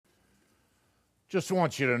Just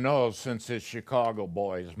want you to know, since this Chicago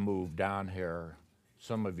boys moved down here,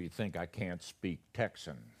 some of you think I can't speak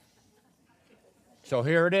Texan. So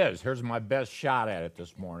here it is. Here's my best shot at it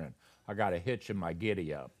this morning. I got a hitch in my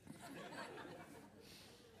giddy up.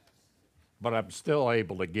 But I'm still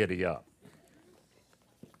able to giddy up.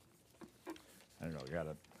 I don't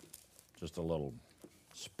know, just a little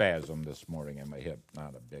spasm this morning in my hip,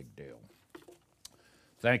 not a big deal.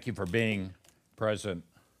 Thank you for being present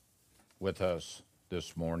with us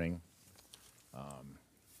this morning.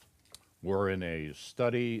 We're in a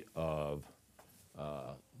study of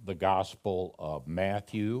the Gospel of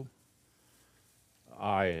Matthew.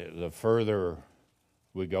 The further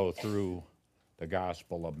we go through the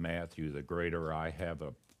Gospel of Matthew, the greater I have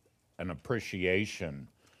an appreciation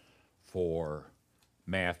for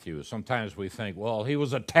Matthew. Sometimes we think, well, he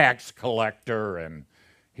was a tax collector and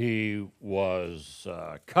he was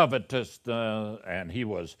covetous and he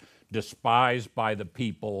was despised by the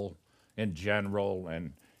people in general,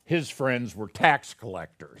 and his friends were tax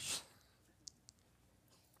collectors.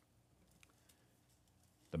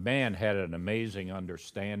 The man had an amazing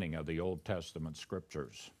understanding of the Old Testament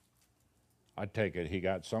scriptures. I take it he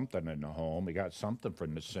got something in the home, he got something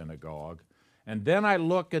from the synagogue. And then I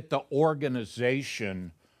look at the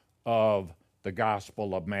organization of the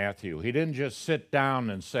Gospel of Matthew. He didn't just sit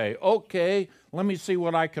down and say, okay, let me see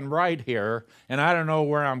what I can write here, and I don't know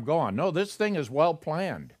where I'm going. No, this thing is well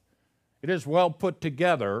planned. It is well put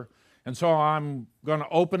together. And so I'm going to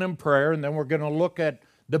open in prayer, and then we're going to look at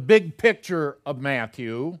the big picture of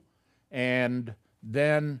Matthew and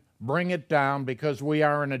then bring it down, because we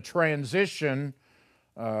are in a transition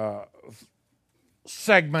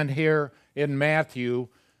segment here in Matthew.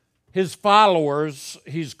 His followers,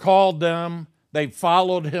 he's called them, they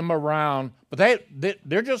followed him around, but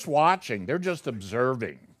they're just watching, they're just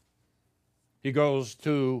observing. He goes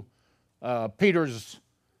to Peter's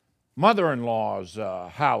mother-in-law's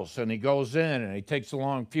house, and he goes in and he takes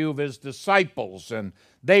along a few of his disciples, and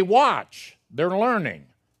they watch, they're learning,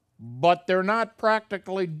 but they're not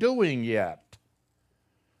practically doing yet.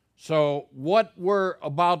 So what we're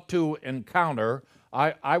about to encounter,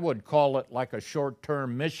 I would call it like a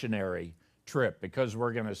short-term missionary trip, because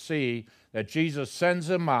we're going to see that Jesus sends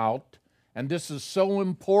him out, and this is so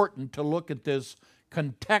important to look at this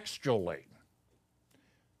contextually.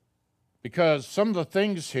 Because some of the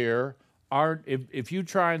things here aren't, if you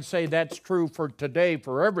try and say that's true for today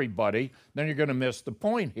for everybody, then you're going to miss the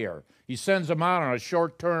point here. He sends them out on a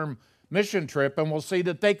short-term mission trip, and we'll see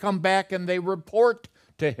that they come back and they report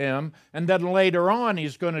to him, and then later on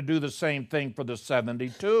he's going to do the same thing for the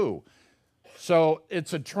 72. So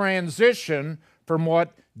it's a transition from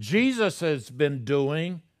what Jesus has been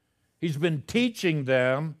doing. He's been teaching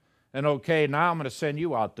them, and okay, now I'm going to send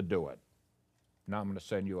you out to do it. Now I'm going to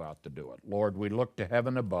send you out to do it. Lord, we look to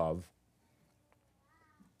heaven above.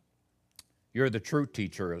 You're the true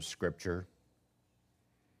teacher of Scripture.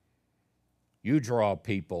 You draw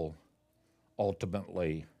people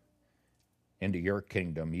ultimately into your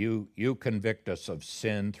kingdom. You convict us of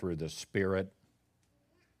sin through the Spirit.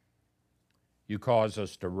 You cause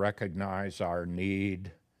us to recognize our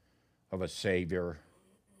need of a Savior.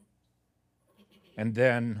 And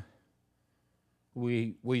then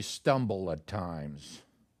we stumble at times.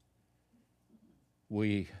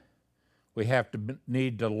 We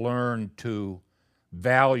need to learn to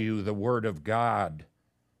value the Word of God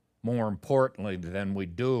more importantly than we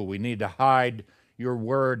do. We need to hide your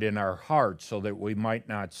Word in our hearts so that we might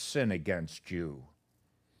not sin against you.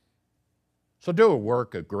 So do a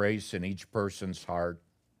work of grace in each person's heart,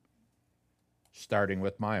 starting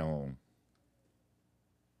with my own.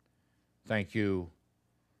 Thank you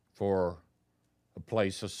for a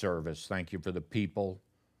place of service. Thank you for the people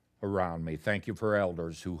around me. Thank you for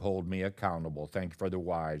elders who hold me accountable. Thank you for the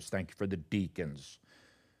wives. Thank you for the deacons.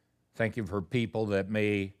 Thank you for people that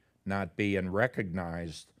may not be in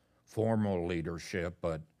recognized formal leadership,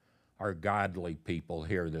 but are godly people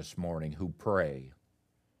here this morning who pray,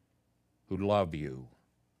 who love you.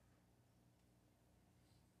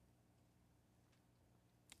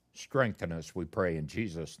 Strengthen us, we pray in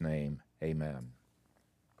Jesus' name. Amen.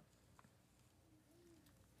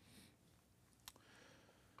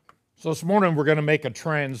 So this morning we're going to make a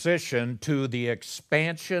transition to the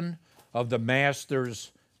expansion of the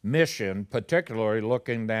Master's mission, particularly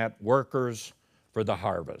looking at workers for the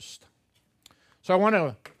harvest. So I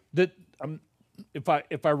want to,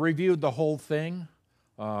 if I reviewed the whole thing,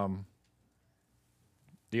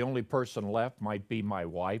 The only person left might be my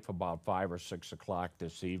wife about 5 or 6 o'clock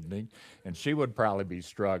this evening, and she would probably be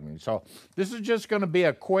struggling. So this is just going to be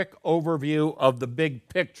a quick overview of the big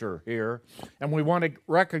picture here, and we want to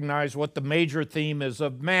recognize what the major theme is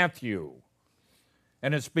of Matthew.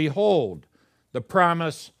 And it's, behold, the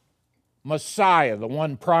promised Messiah, the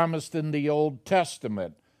one promised in the Old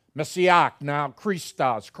Testament. Messiah, now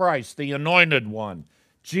Christos, Christ, the anointed one.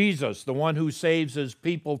 Jesus, the one who saves his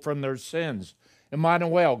people from their sins.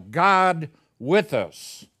 Emmanuel, God with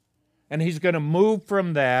us. And he's going to move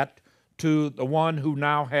from that to the one who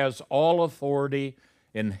now has all authority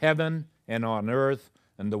in heaven and on earth,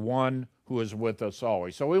 and the one who is with us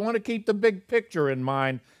always. So we want to keep the big picture in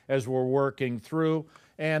mind as we're working through.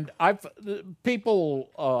 And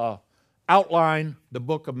people outline the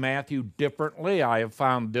book of Matthew differently. I have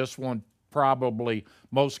found this one probably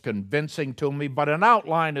most convincing to me, but an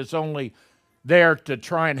outline is only there to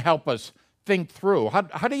try and help us think through.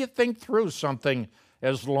 How do you think through something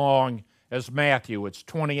as long as Matthew? It's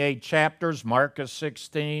 28 chapters, Mark is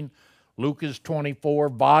 16, Luke is 24,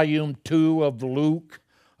 volume 2 of Luke,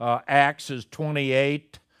 Acts is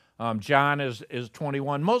 28, John is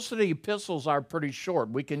 21. Most of the epistles are pretty short.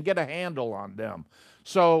 We can get a handle on them.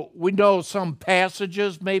 So we know some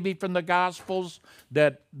passages maybe from the Gospels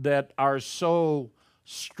that are so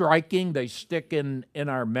striking, they stick in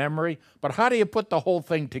our memory. But how do you put the whole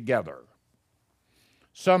thing together?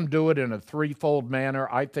 Some do it in a threefold manner.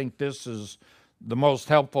 I think this is the most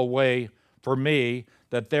helpful way for me,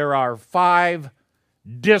 that there are 5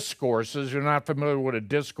 discourses. You're not familiar with a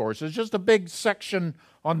discourse. It's just a big section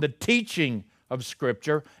on the teaching of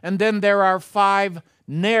Scripture. And then there are 5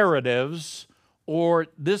 narratives, or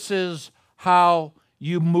this is how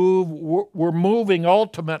you move. We're moving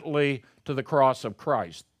ultimately to the cross of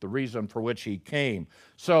Christ, the reason for which he came.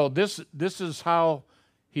 So this is how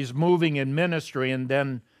he's moving in ministry, and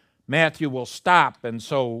then Matthew will stop. And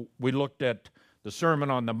so we looked at the Sermon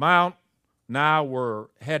on the Mount. Now we're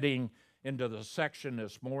heading into the section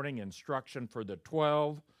this morning, instruction for the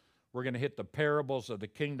 12. We're going to hit the parables of the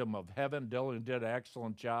kingdom of heaven. Dylan did an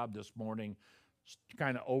excellent job this morning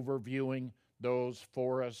kind of overviewing those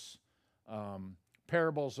for us.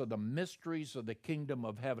 Parables of the mysteries of the kingdom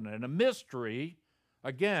of heaven. And a mystery,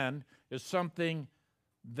 again, is something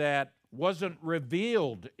that wasn't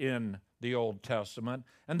revealed in the Old Testament.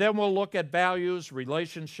 And then we'll look at values,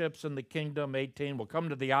 relationships in the kingdom, 18. We'll come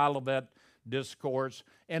to the Olivet discourse.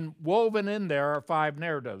 And woven in there are 5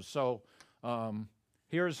 narratives. So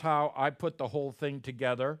here's how I put the whole thing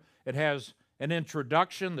together. It has an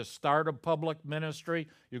introduction, the start of public ministry.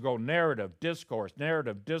 You go narrative, discourse,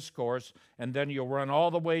 and then you'll run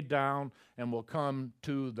all the way down, and we'll come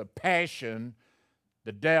to the passion,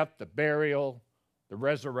 the death, the burial, the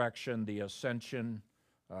resurrection, the ascension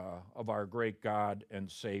of our great God and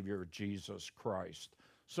Savior, Jesus Christ.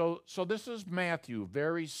 So this is Matthew,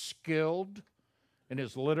 very skilled in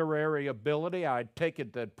his literary ability. I take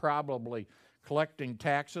it that probably collecting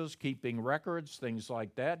taxes, keeping records, things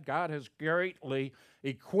like that. God has greatly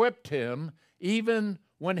equipped him, even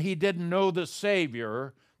when he didn't know the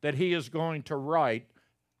Savior, that he is going to write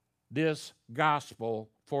this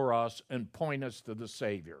gospel for us and point us to the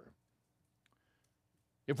Savior.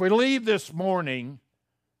 If we leave this morning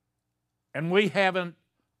and we haven't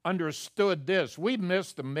understood this, we've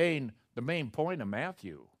missed the main point of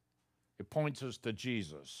Matthew. It points us to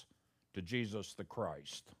Jesus the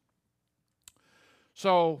Christ.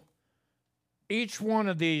 So each one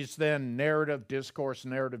of these then, narrative, discourse,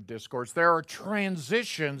 there are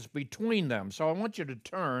transitions between them. So I want you to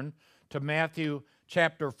turn to Matthew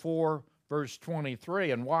chapter 4, verse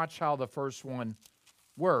 23, and watch how the first one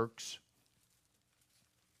works.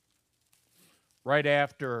 Right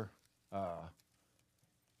after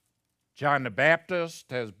John the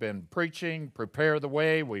Baptist has been preaching, prepare the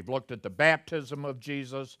way. We've looked at the baptism of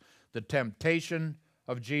Jesus, the temptation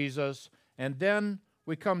of Jesus, and then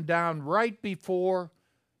we come down right before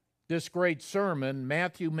this great sermon.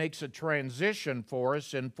 Matthew makes a transition for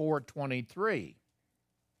us in 4:23.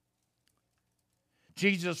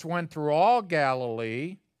 Jesus went through all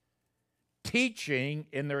Galilee, teaching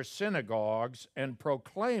in their synagogues and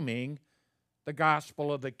proclaiming the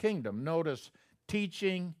gospel of the kingdom. Notice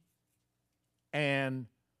teaching and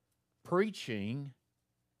preaching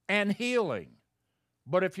and healing.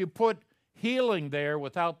 But if you put healing there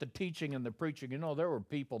without the teaching and the preaching, there were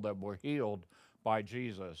people that were healed by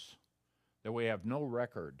Jesus that we have no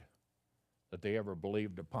record that they ever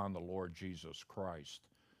believed upon the Lord Jesus Christ.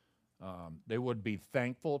 They would be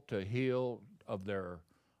thankful to heal of their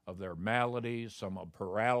maladies, some of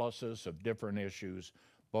paralysis, of different issues,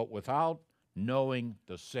 but without knowing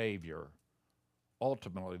the Savior,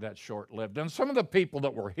 ultimately that's short-lived. And some of the people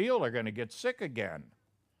that were healed are going to get sick again.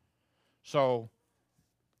 So,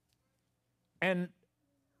 and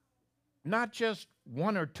not just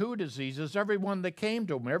one or two diseases, everyone that came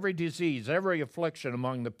to him, every disease, every affliction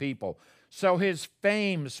among the people. So his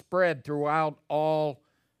fame spread throughout all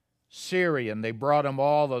Syria, and they brought him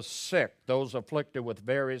all the sick, those afflicted with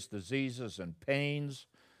various diseases and pains,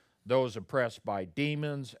 those oppressed by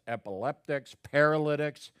demons, epileptics,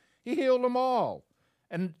 paralytics. He healed them all.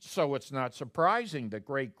 And so it's not surprising that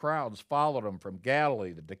great crowds followed him from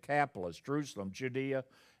Galilee, the Decapolis, Jerusalem, Judea,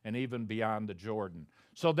 and even beyond the Jordan.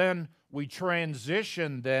 So then we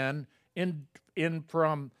transition then in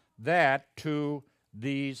from that to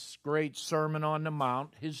this great Sermon on the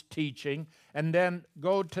Mount, his teaching, and then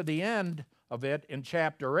go to the end of it in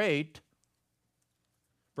chapter 8,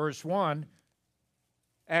 verse 1.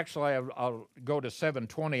 Actually, I'll go to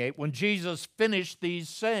 7:28. When Jesus finished these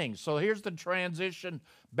sayings. So here's the transition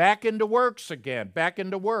back into works again, back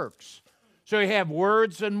into works. So you have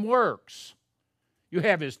words and works. You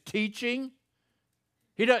have his teaching.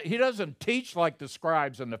 He doesn't teach like the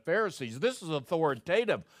scribes and the Pharisees. This is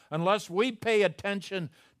authoritative. Unless we pay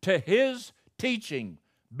attention to his teaching,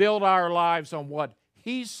 build our lives on what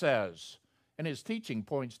he says, and his teaching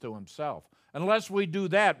points to himself. Unless we do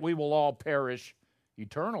that, we will all perish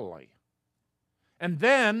eternally. And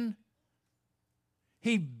then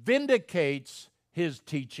he vindicates his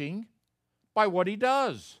teaching by what he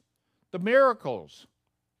does, the miracles.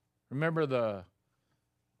 Remember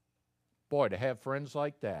boy, to have friends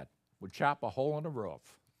like that would chop a hole in the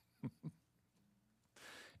roof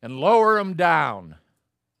and lower them down.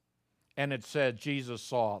 And it said Jesus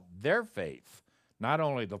saw their faith, not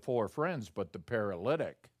only the four friends, but the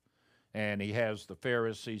paralytic. And he has the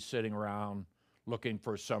Pharisees sitting around looking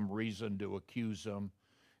for some reason to accuse him.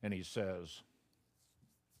 And he says,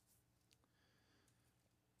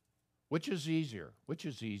 which is easier? Which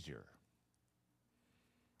is easier?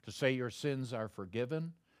 To say your sins are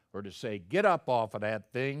forgiven, or to say, get up off of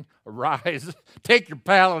that thing, arise, take your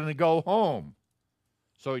pallet and go home?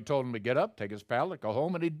 So he told him to get up, take his pallet, go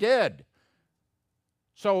home, and he did.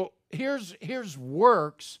 So here's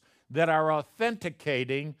works that are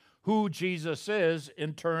authenticating who Jesus is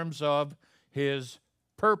in terms of his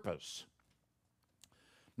purpose.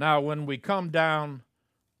 Now, when we come down,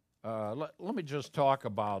 let me just talk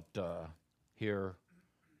about here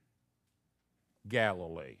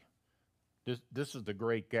Galilee. This is the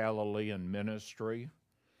great Galilean ministry,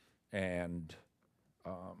 and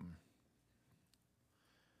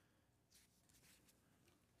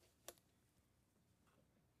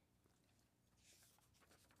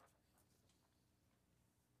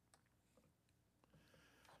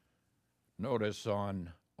notice on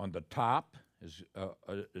the top is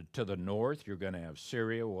to the north, you're going to have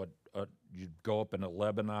Syria. You go up into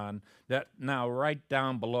Lebanon. That now right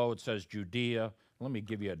down below it says Judea. Let me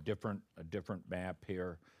give you a different map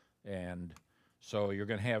here. And so you're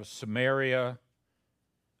going to have Samaria,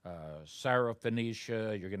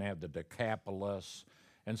 Syrophoenicia, you're going to have the Decapolis.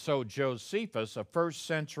 And so Josephus, a first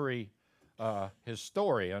century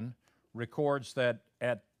historian, records that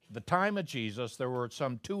at the time of Jesus, there were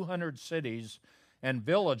some 200 cities and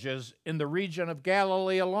villages in the region of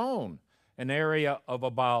Galilee alone, an area of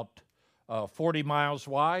about 40 miles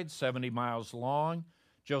wide, 70 miles long.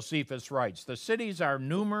 Josephus writes, the cities are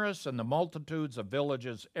numerous and the multitudes of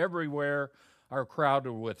villages everywhere are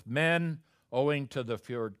crowded with men owing to the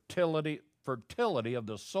fertility of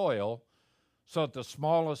the soil, so that the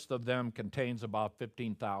smallest of them contains about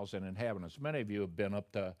 15,000 inhabitants. Many of you have been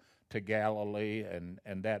up to Galilee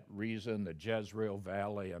and that region, the Jezreel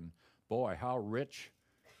Valley, and boy, how rich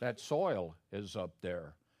that soil is up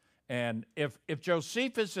there. And if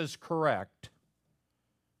Josephus is correct,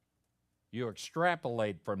 you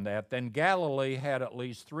extrapolate from that, then Galilee had at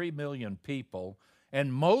least 3 million people,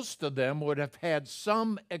 and most of them would have had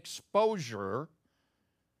some exposure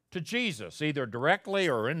to Jesus, either directly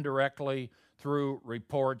or indirectly through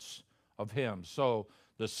reports of him. So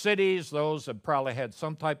the cities, those that probably had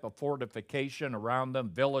some type of fortification around them,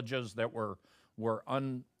 villages that were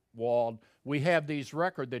unwalled. We have these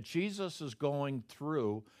records that Jesus is going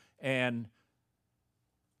through, and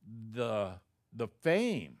the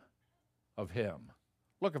fame of him.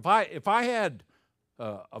 Look, if I had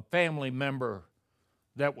a family member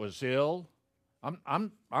that was ill,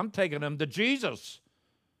 I'm taking him to Jesus.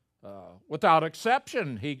 Without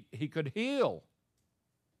exception, he could heal.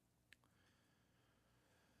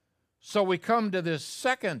 So we come to this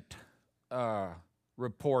second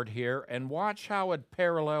report here, and watch how it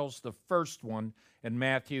parallels the first one in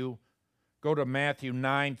Matthew go to Matthew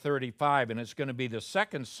 9:35, and it's going to be the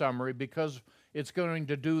second summary because it's going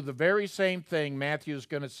to do the very same thing. Matthew's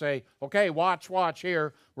going to say, okay, watch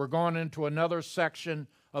here. We're going into another section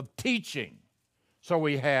of teaching. So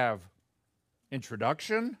we have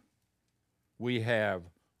introduction, we have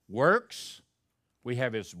works, we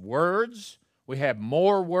have his words, we have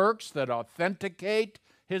more works that authenticate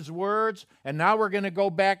his words, and now we're going to go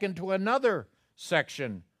back into another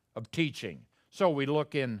section of teaching. So we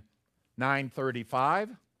look in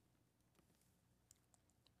 9:35.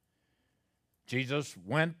 Jesus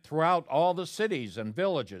went throughout all the cities and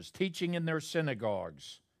villages, teaching in their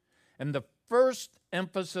synagogues. And the first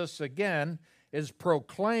emphasis again is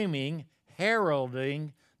proclaiming,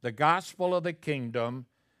 heralding the gospel of the kingdom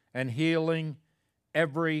and healing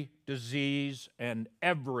every disease and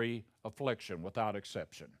every affliction without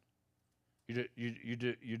exception.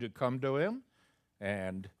 You come to him,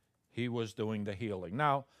 and he was doing the healing.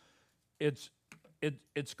 Now, it's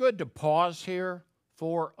good to pause here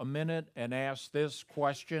for a minute and ask this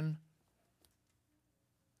question.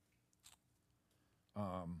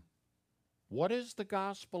 What is the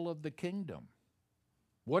gospel of the kingdom?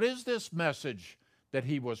 What is this message that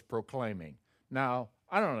he was proclaiming? Now,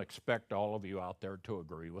 I don't expect all of you out there to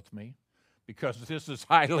agree with me, because this is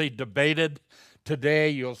highly debated. Today,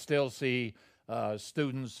 you'll still see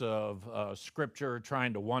students of Scripture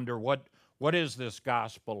trying to wonder, what is this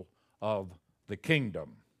gospel of the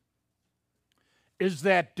kingdom? Is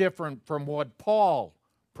that different from what Paul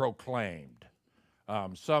proclaimed?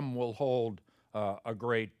 Some will hold a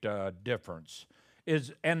great difference.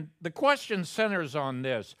 And the question centers on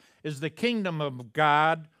this: is the kingdom of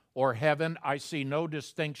God or heaven? I see no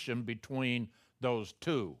distinction between those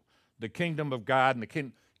two. The kingdom of God and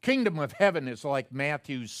the kingdom of heaven is like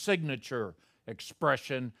Matthew's signature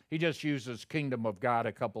expression. He just uses kingdom of God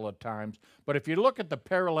a couple of times. But if you look at the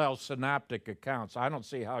parallel synoptic accounts, I don't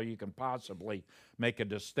see how you can possibly make a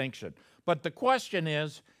distinction. But the question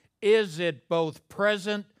is it both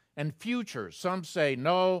present and future? Some say,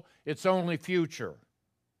 no, it's only future.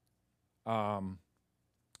 And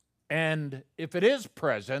if it is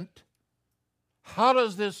present, how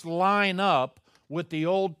does this line up with the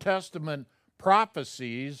Old Testament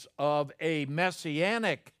prophecies of a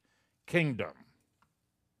messianic kingdom?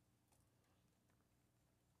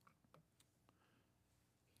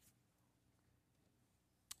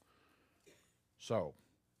 So,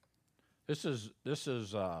 this is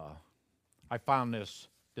I found this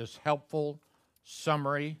helpful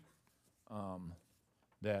summary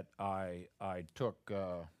that I took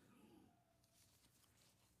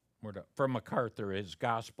from MacArthur, his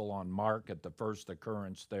Gospel on Mark, at the first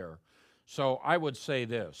occurrence there. So I would say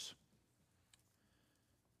this: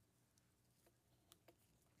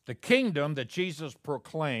 the kingdom that Jesus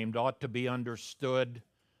proclaimed ought to be understood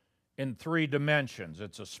in three dimensions.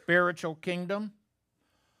 It's a spiritual kingdom.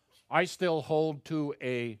 I still hold to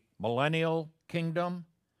a millennial kingdom,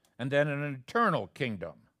 and then an eternal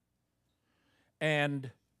kingdom.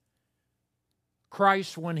 And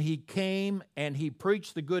Christ, when he came and he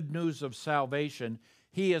preached the good news of salvation,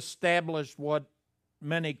 he established what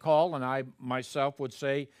many call, and I myself would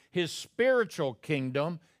say, his spiritual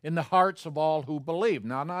kingdom in the hearts of all who believe.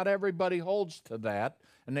 Now, not everybody holds to that,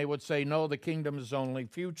 and they would say, no, the kingdom is only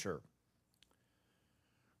future.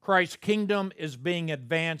 Christ's kingdom is being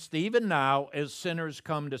advanced even now as sinners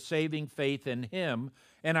come to saving faith in him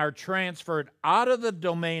and are transferred out of the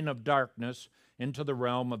domain of darkness into the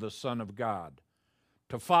realm of the Son of God.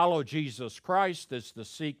 To follow Jesus Christ is to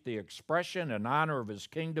seek the expression and honor of his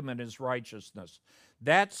kingdom and his righteousness.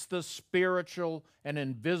 That's the spiritual and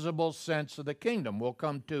invisible sense of the kingdom. We'll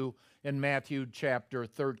come to in Matthew chapter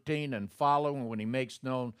 13 and following, when he makes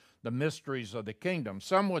known the mysteries of the kingdom.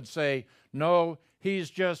 Some would say, no, he's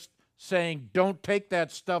just saying, don't take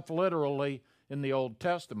that stuff literally in the Old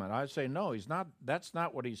Testament. I say, no, he's not. That's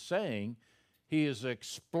not what he's saying. He is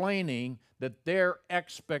explaining that their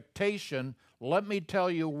expectation, let me tell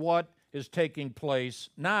you what is taking place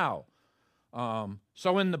now.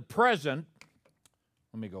 So in the present,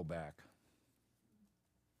 let me go back.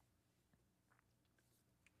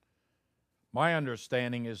 My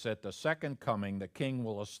understanding is that the second coming, the king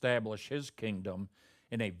will establish his kingdom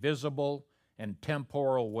in a visible and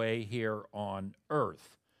temporal way here on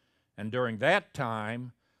earth. And during that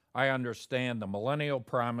time, I understand the millennial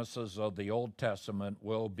promises of the Old Testament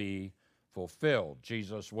will be fulfilled.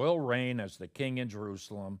 Jesus will reign as the king in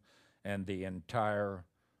Jerusalem, and the entire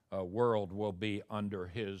world will be under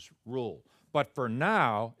his rule. But for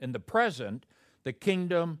now, in the present, the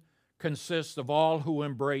kingdom consists of all who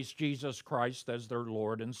embrace Jesus Christ as their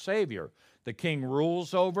Lord and Savior. The king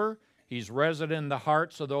rules over, He's resident in the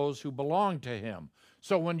hearts of those who belong to him.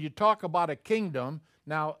 So when you talk about a kingdom,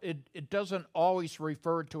 now it doesn't always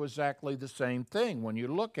refer to exactly the same thing when you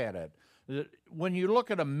look at it. When you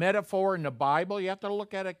look at a metaphor in the Bible, you have to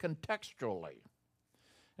look at it contextually.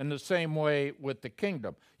 In the same way with the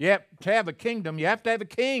kingdom. To have a kingdom, you have to have a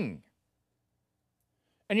king.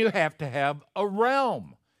 And you have to have a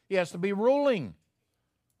realm. He has to be ruling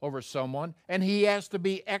over someone, and he has to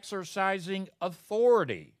be exercising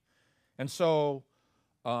authority. And so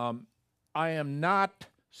I am not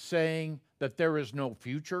saying that there is no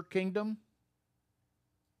future kingdom.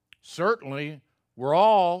 Certainly, we're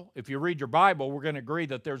all, if you read your Bible, we're going to agree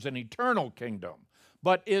that there's an eternal kingdom.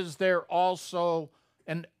 But is there also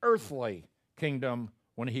an earthly kingdom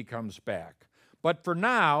when he comes back? But for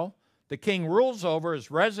now, the king rules over,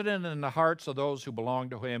 is resident in the hearts of those who belong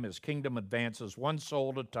to him. His kingdom advances one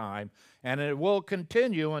soul at a time, and it will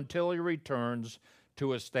continue until he returns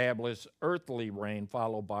to establish earthly reign,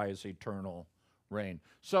 followed by his eternal reign.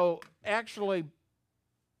 So actually,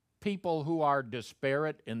 people who are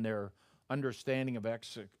disparate in their understanding of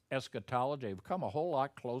eschatology have come a whole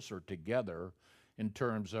lot closer together in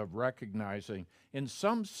terms of recognizing, in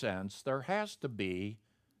some sense, there has to be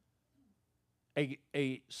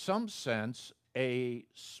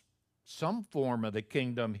some form of the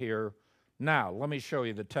kingdom here now. Let me show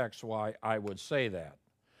you the text why I would say that.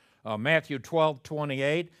 Matthew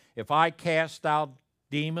 12:28, if I cast out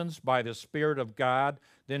demons by the Spirit of God,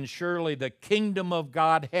 then surely the kingdom of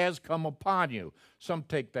God has come upon you. Some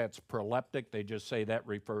take that's proleptic. They just say that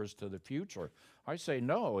refers to the future. I say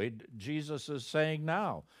no, Jesus is saying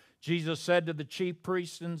now. Jesus said to the chief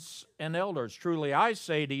priests and elders, truly I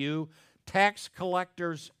say to you, tax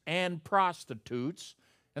collectors and prostitutes,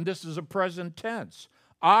 and this is a present tense,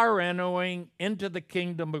 are entering into the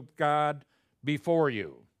kingdom of God before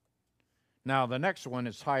you. Now, the next one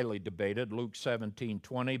is highly debated. Luke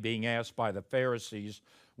 17:20, being asked by the Pharisees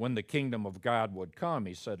when the kingdom of God would come,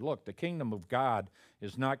 he said, look, the kingdom of God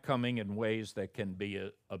is not coming in ways that can be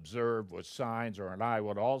observed with signs, or, and I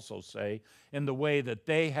would also say, in the way that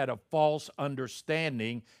they had a false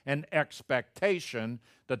understanding and expectation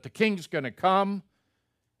that the king's going to come,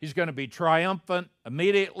 he's going to be triumphant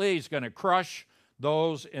immediately, he's going to crush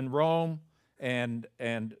those in Rome, and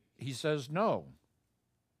he says no.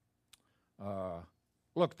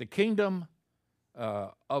 Look, the kingdom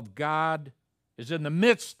of God is in the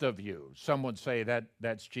midst of you. Some would say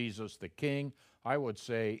that's Jesus the King. I would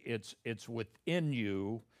say it's within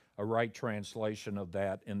you, a right translation of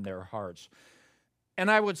that in their hearts. And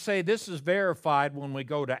I would say this is verified when we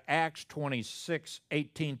go to Acts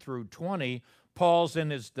 26:18 through 20. Paul's in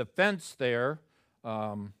his defense there,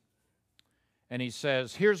 and he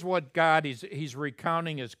says, here's what God, he's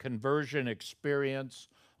recounting his conversion experience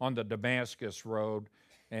on the Damascus road,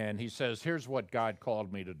 and he says, here's what God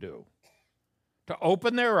called me to do. To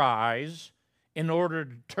open their eyes in order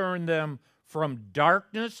to turn them from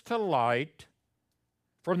darkness to light,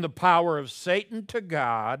 from the power of Satan to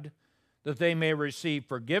God, that they may receive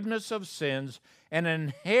forgiveness of sins and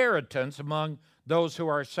inheritance among those who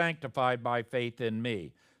are sanctified by faith in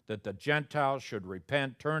me, that the Gentiles should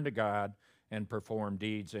repent, turn to God, and perform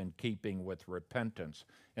deeds in keeping with repentance.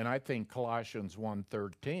 And I think Colossians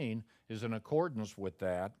 1:13 is in accordance with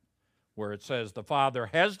that, where it says, the Father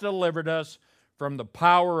has delivered us from the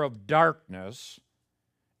power of darkness,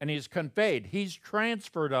 and he's conveyed, he's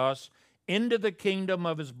transferred us into the kingdom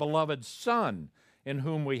of his beloved Son, in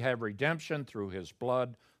whom we have redemption through his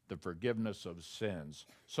blood, the forgiveness of sins.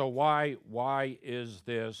 So why is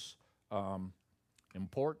this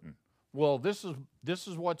important? Well, this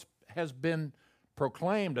is what has been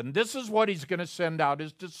proclaimed, and this is what he's going to send out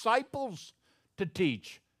his disciples to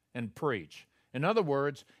teach and preach. In other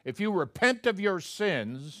words, if you repent of your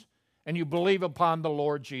sins and you believe upon the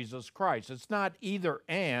Lord Jesus Christ, it's not either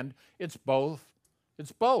and, it's both.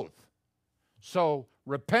 It's both. So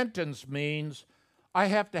repentance means I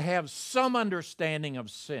have to have some understanding of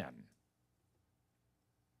sin.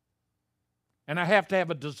 And I have to have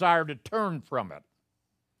a desire to turn from it.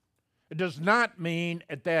 It does not mean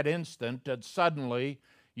at that instant that suddenly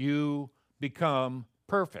you become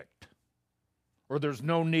perfect, or there's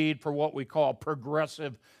no need for what we call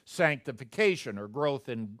progressive sanctification or growth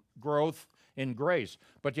in grace.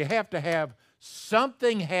 But you have to have,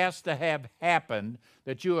 something has to have happened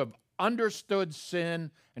that you have understood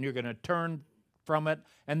sin and you're going to turn from it.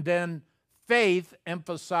 And then faith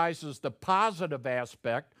emphasizes the positive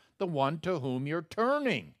aspect, the one to whom you're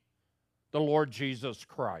turning, the Lord Jesus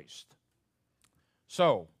Christ.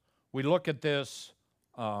 So we look at this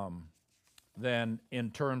then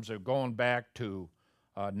in terms of going back to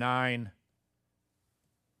 9,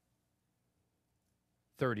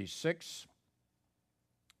 36.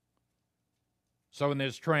 So in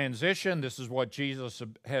this transition, this is what Jesus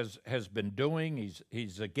has been doing.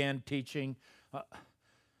 He's again teaching.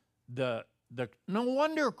 No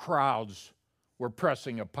wonder crowds were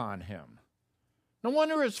pressing upon him. No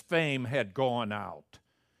wonder his fame had gone out.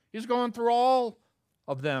 He's going through all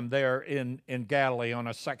of them there in Galilee on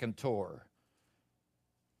a second tour.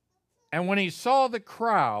 And when he saw the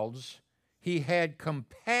crowds, he had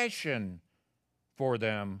compassion for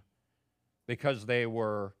them because they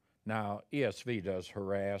were, now ESV does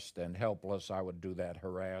harassed and helpless. I would do that.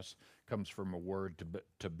 Harass comes from a word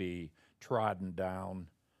to be trodden down,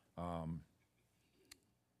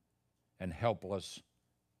 and helpless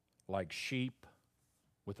like sheep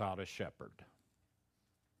without a shepherd.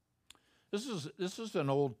 This is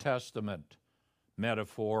an Old Testament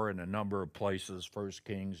metaphor in a number of places. 1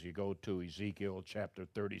 Kings, you go to Ezekiel chapter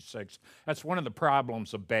 36. That's one of the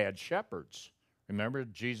problems of bad shepherds. Remember,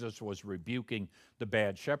 Jesus was rebuking the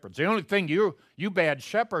bad shepherds. The only thing you bad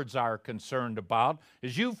shepherds are concerned about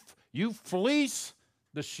is you fleece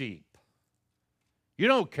the sheep. You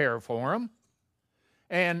don't care for them.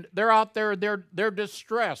 And they're out there, they're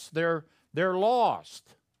distressed, they're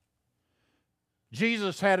lost.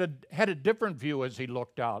 Jesus had a different view as he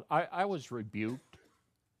looked out. I was rebuked.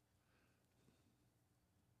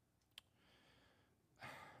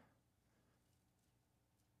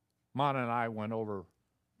 Mon and I went over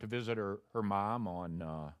to visit her mom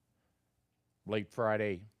on late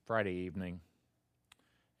Friday evening.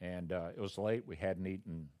 And it was late. We hadn't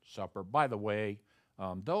eaten supper. By the way,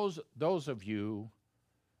 those of you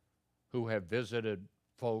who have visited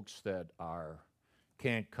folks that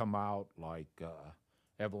can't come out, like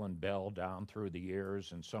Evelyn Bell down through the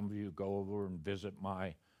years, and some of you go over and visit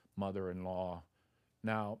my mother-in-law.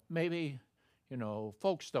 Now, maybe,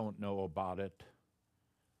 folks don't know about it,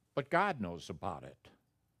 but God knows about it.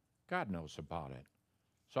 God knows about it.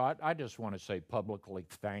 So I just want to say publicly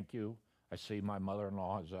thank you. I see my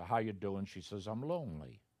mother-in-law, how you doing? She says, I'm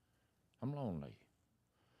lonely. I'm lonely.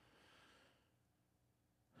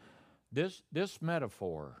 This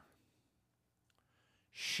metaphor,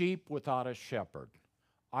 sheep without a shepherd,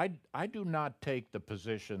 I do not take the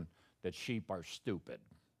position that sheep are stupid,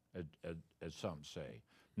 as some say.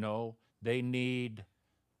 No, they need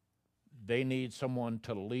someone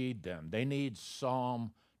to lead them. They need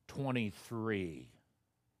Psalm 23.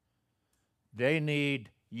 They need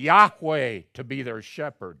Yahweh to be their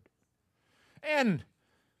shepherd. And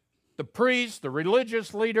the priests, the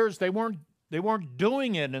religious leaders, they weren't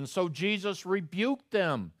doing it, and so Jesus rebuked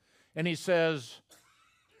them. And he says,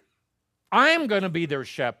 I am going to be their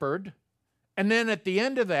shepherd. And then at the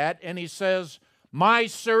end of that, and he says, my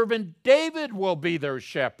servant David will be their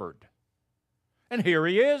shepherd. And here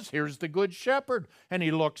he is. Here's the good shepherd. And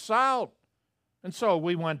he looks out. And so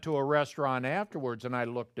we went to a restaurant afterwards, and I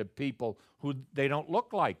looked at people who, they don't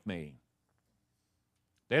look like me.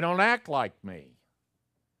 They don't act like me.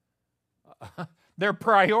 Their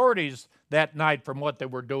priorities that night from what they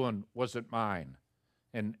were doing wasn't mine.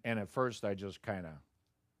 And at first I just kind of,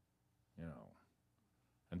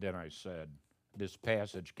 and then I said, this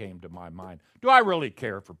passage came to my mind. Do I really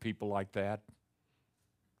care for people like that?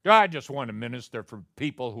 Do I just want to minister for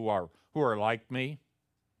people who are like me?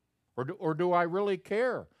 Or do I really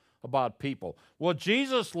care about people? Well,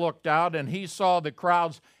 Jesus looked out and he saw the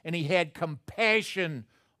crowds and he had compassion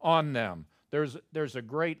on them. There's a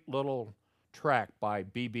great little tract by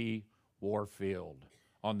B.B. Warfield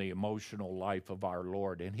on the emotional life of our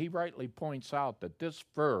Lord, and he rightly points out that this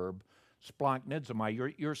verb, splanknizomai,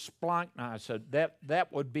 your splankna, said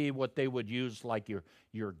that would be what they would use like your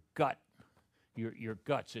gut, your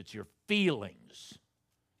guts. It's your feelings.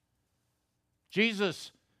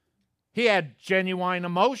 Jesus, he had genuine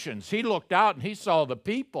emotions. He looked out and he saw the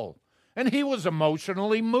people, and he was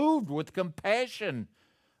emotionally moved with compassion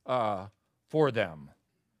for them.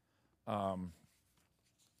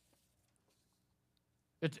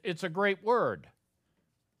 It's a great word.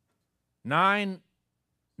 Nine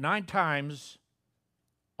times,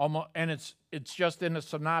 almost, and it's just in the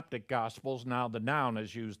Synoptic Gospels. Now the noun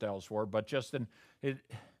is used elsewhere, but just in it,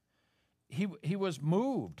 he was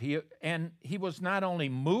moved. He was not only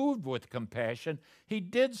moved with compassion, he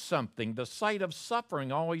did something. The sight of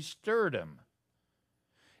suffering always stirred him.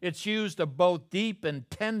 It's used of both deep and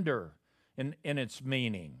tender in its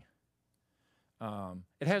meaning.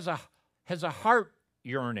 It has a heart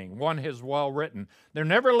yearning. One has well written, there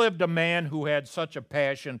never lived a man who had such a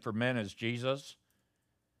passion for men as Jesus.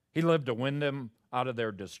 He lived to win them out of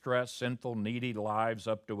their distress, sinful, needy lives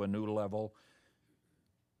up to a new level.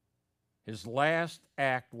 His last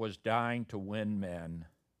act was dying to win men,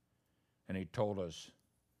 and he told us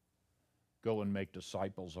Go and make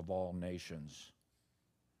disciples of all nations.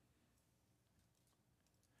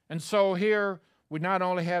 And so here we not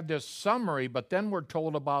only have this summary, but then we're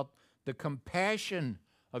told about the compassion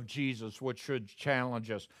of Jesus, which should challenge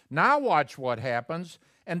us. Now watch what happens.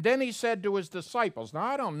 And then he said to his disciples, now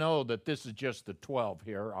I don't know that this is just the 12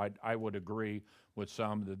 here. I would agree with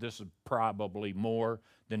some that this is probably more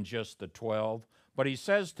than just the 12. But he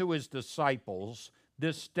says to his disciples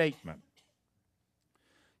this statement: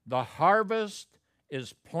 the harvest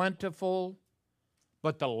is plentiful,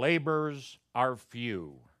 but the laborers are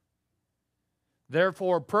few.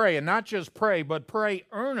 Therefore pray, and not just pray, but pray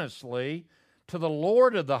earnestly to the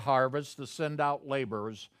Lord of the harvest to send out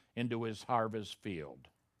laborers into his harvest field.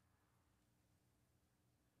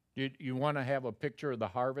 You want to have a picture of the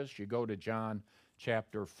harvest? You go to John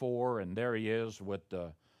chapter 4, and there he is with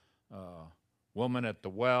the woman at the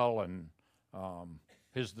well, and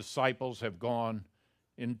his disciples have gone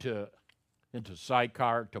into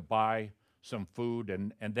Sychar to buy some food,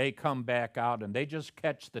 and they come back out, and they just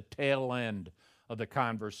catch the tail end of the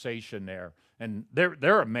conversation there. And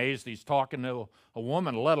they're amazed he's talking to a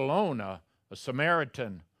woman, let alone a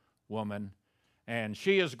Samaritan woman. And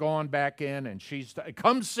she has gone back in, and she's,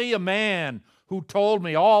 come see a man who told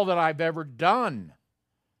me all that I've ever done.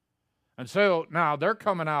 And so now they're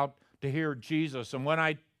coming out to hear Jesus. And when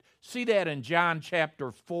I see that in John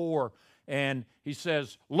chapter 4, and he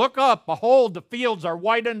says, look up, behold, the fields are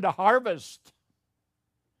white unto harvest.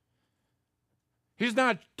 He's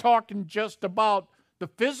not talking just about the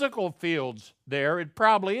physical fields there. It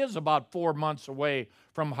probably is about 4 months away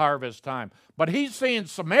from harvest time. But he's seeing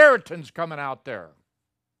Samaritans coming out there.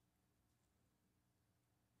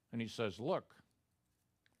 And he says, look,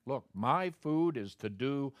 my food is to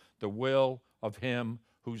do the will of him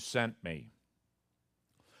who sent me.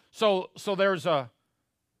 So there's a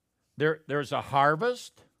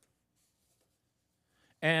harvest.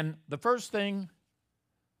 And the first thing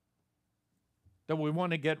that we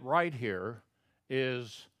want to get right here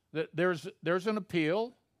is that there's an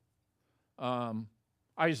appeal.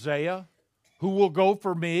 Isaiah, who will go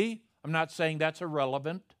for me? I'm not saying that's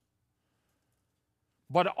irrelevant.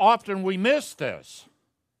 But often we miss this.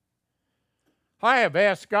 I have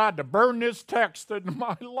asked God to burn this text into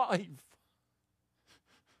my life.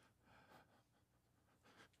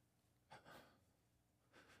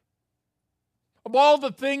 Of all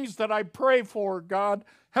the things that I pray for, God,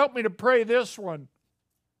 help me to pray this one.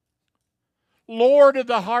 Lord of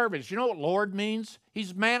the harvest. You know what Lord means?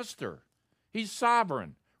 He's master. He's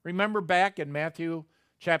sovereign. Remember back in Matthew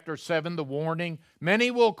chapter 7, the warning? Many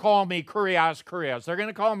will call me Kurios, Kurios. They're going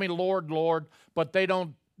to call me Lord, Lord, but they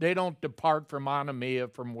don't depart from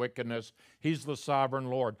anomia, from wickedness. He's the sovereign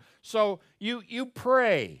Lord. So you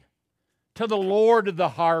pray to the Lord of the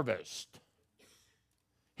harvest.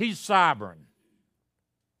 He's sovereign.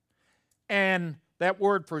 And that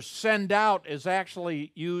word for send out is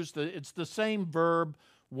actually used, it's the same verb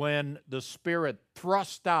when the Spirit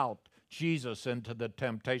thrust out Jesus into the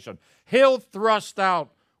temptation. He'll thrust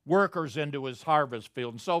out workers into his harvest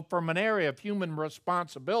field. And so from an area of human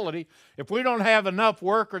responsibility, if we don't have enough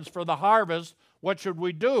workers for the harvest, what should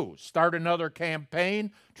we do? Start another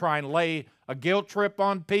campaign? Try and lay a guilt trip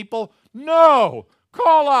on people? No!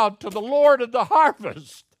 Call out to the Lord of the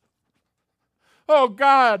harvest. Oh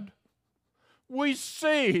God, we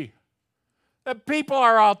see that people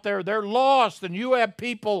are out there, they're lost, and you have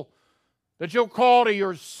people that you'll call to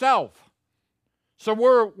yourself. So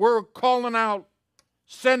we're calling out,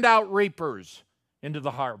 send out reapers into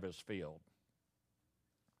the harvest field.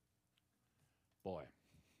 Boy.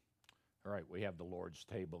 All right, we have the Lord's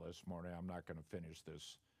table this morning. I'm not going to finish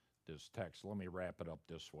this text. Let me wrap it up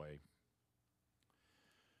this way.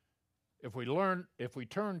 If we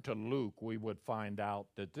turn to Luke, we would find out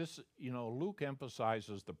that this, Luke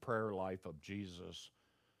emphasizes the prayer life of Jesus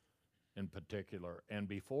in particular. And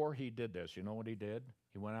before he did this, you know what he did?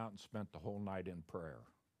 He went out and spent the whole night in prayer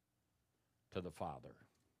to the Father.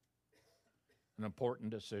 An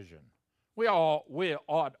important decision. We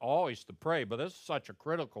ought always to pray, but this is such a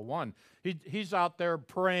critical one. He's out there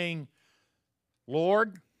praying,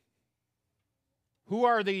 Lord, who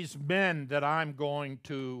are these men that I'm going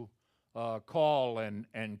to call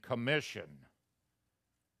and commission?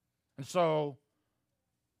 And so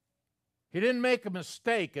he didn't make a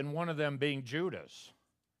mistake in one of them being Judas.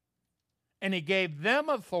 And he gave them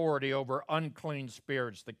authority over unclean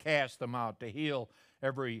spirits to cast them out, to heal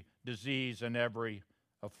every disease and every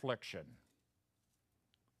affliction.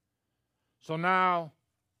 So now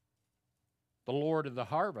the Lord of the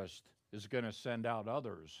harvest is going to send out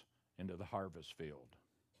others into the harvest field.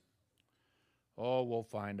 Oh, we'll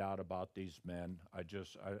find out about these men. I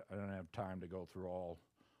don't have time to go through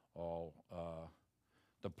all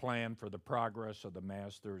the plan for the progress of the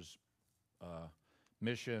Master's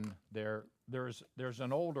mission. There's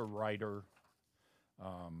an older writer.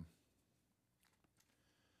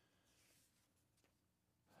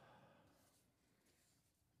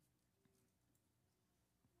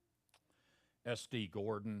 S.D.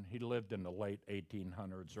 Gordon. He lived in the late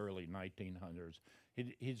 1800s, early 1900s.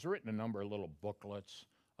 He's written a number of little booklets,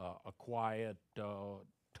 a quiet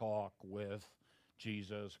talk with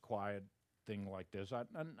Jesus, quiet thing like this.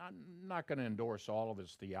 I'm not going to endorse all of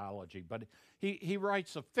his theology, but he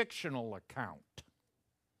writes a fictional account.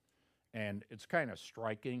 And it's kind of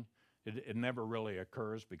striking. It never really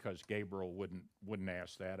occurs because Gabriel wouldn't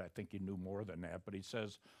ask that. I think he knew more than that. But he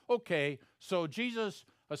says, okay, so Jesus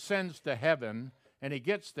ascends to heaven, and he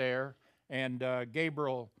gets there, and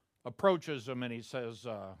Gabriel approaches him, and he says,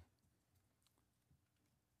 so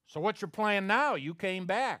what's your plan now? You came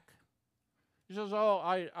back. He says, oh,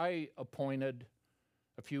 I appointed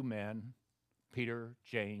a few men, Peter,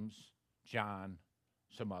 James, John,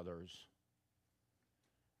 some others.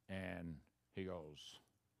 And he goes,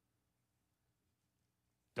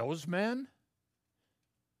 those men?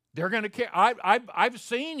 They're going to care. I've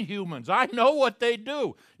seen humans. I know what they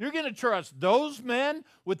do. You're going to trust those men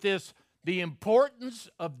with the importance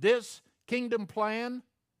of this kingdom plan?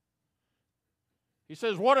 He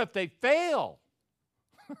says, what if they fail?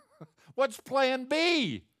 What's plan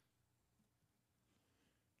B?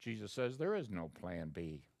 Jesus says, there is no plan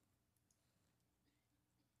B.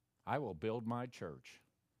 I will build my church,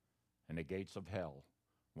 and the gates of hell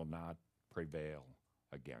will not prevail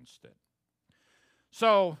against it.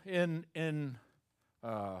 So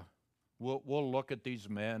we'll look at these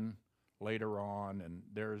men later on, and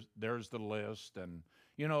there's the list. And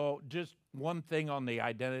just one thing on the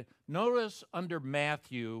identity. Notice under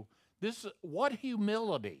Matthew, what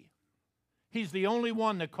humility. He's the only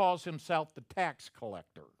one that calls himself the tax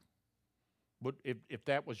collector. But if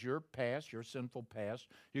that was your past, your sinful past,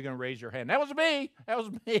 you're going to raise your hand. That was me. That was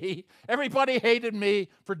me. Everybody hated me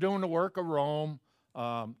for doing the work of Rome.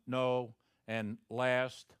 No. And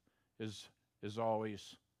last is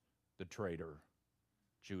always the traitor,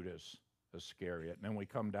 Judas Iscariot. And then we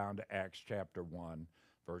come down to Acts chapter 1,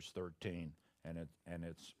 verse 13, and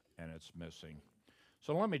it's missing.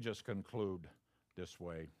 So let me just conclude this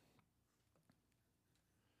way.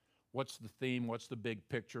 What's the theme? What's the big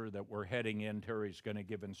picture that we're heading into? He's going to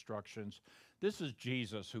give instructions. This is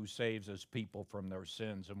Jesus who saves his people from their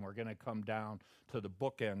sins, and we're going to come down to the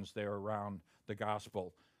bookends there around the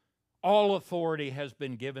gospel. All authority has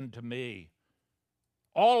been given to me.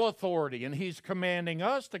 All authority, and he's commanding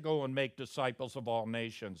us to go and make disciples of all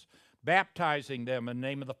nations, baptizing them in the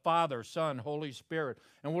name of the Father, Son, Holy Spirit.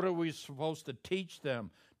 And what are we supposed to teach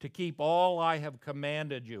them? To keep all I have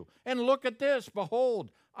commanded you. And look at this, behold,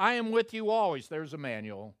 I am with you always. There's a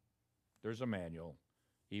manual. There's a manual,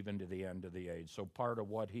 even to the end of the age. So part of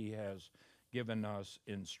what he has given us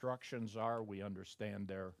instructions are, we understand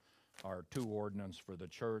there are two ordinances for the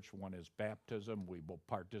church. One is baptism. We will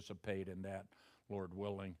participate in that, Lord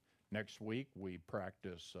willing. Next week, we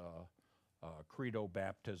practice credo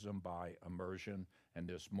baptism by immersion. And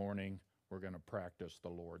this morning, we're going to practice the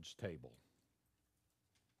Lord's table.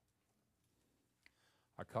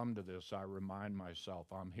 I come to this, I remind myself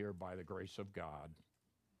I'm here by the grace of God,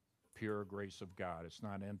 pure grace of God. It's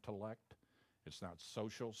not intellect. It's not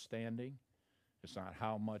social standing. It's not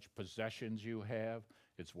how much possessions you have.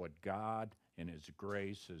 It's what God in his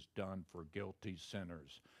grace has done for guilty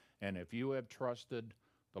sinners. And if you have trusted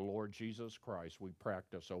the Lord Jesus Christ, we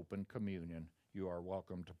practice open communion. You are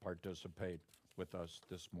welcome to participate with us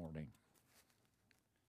this morning.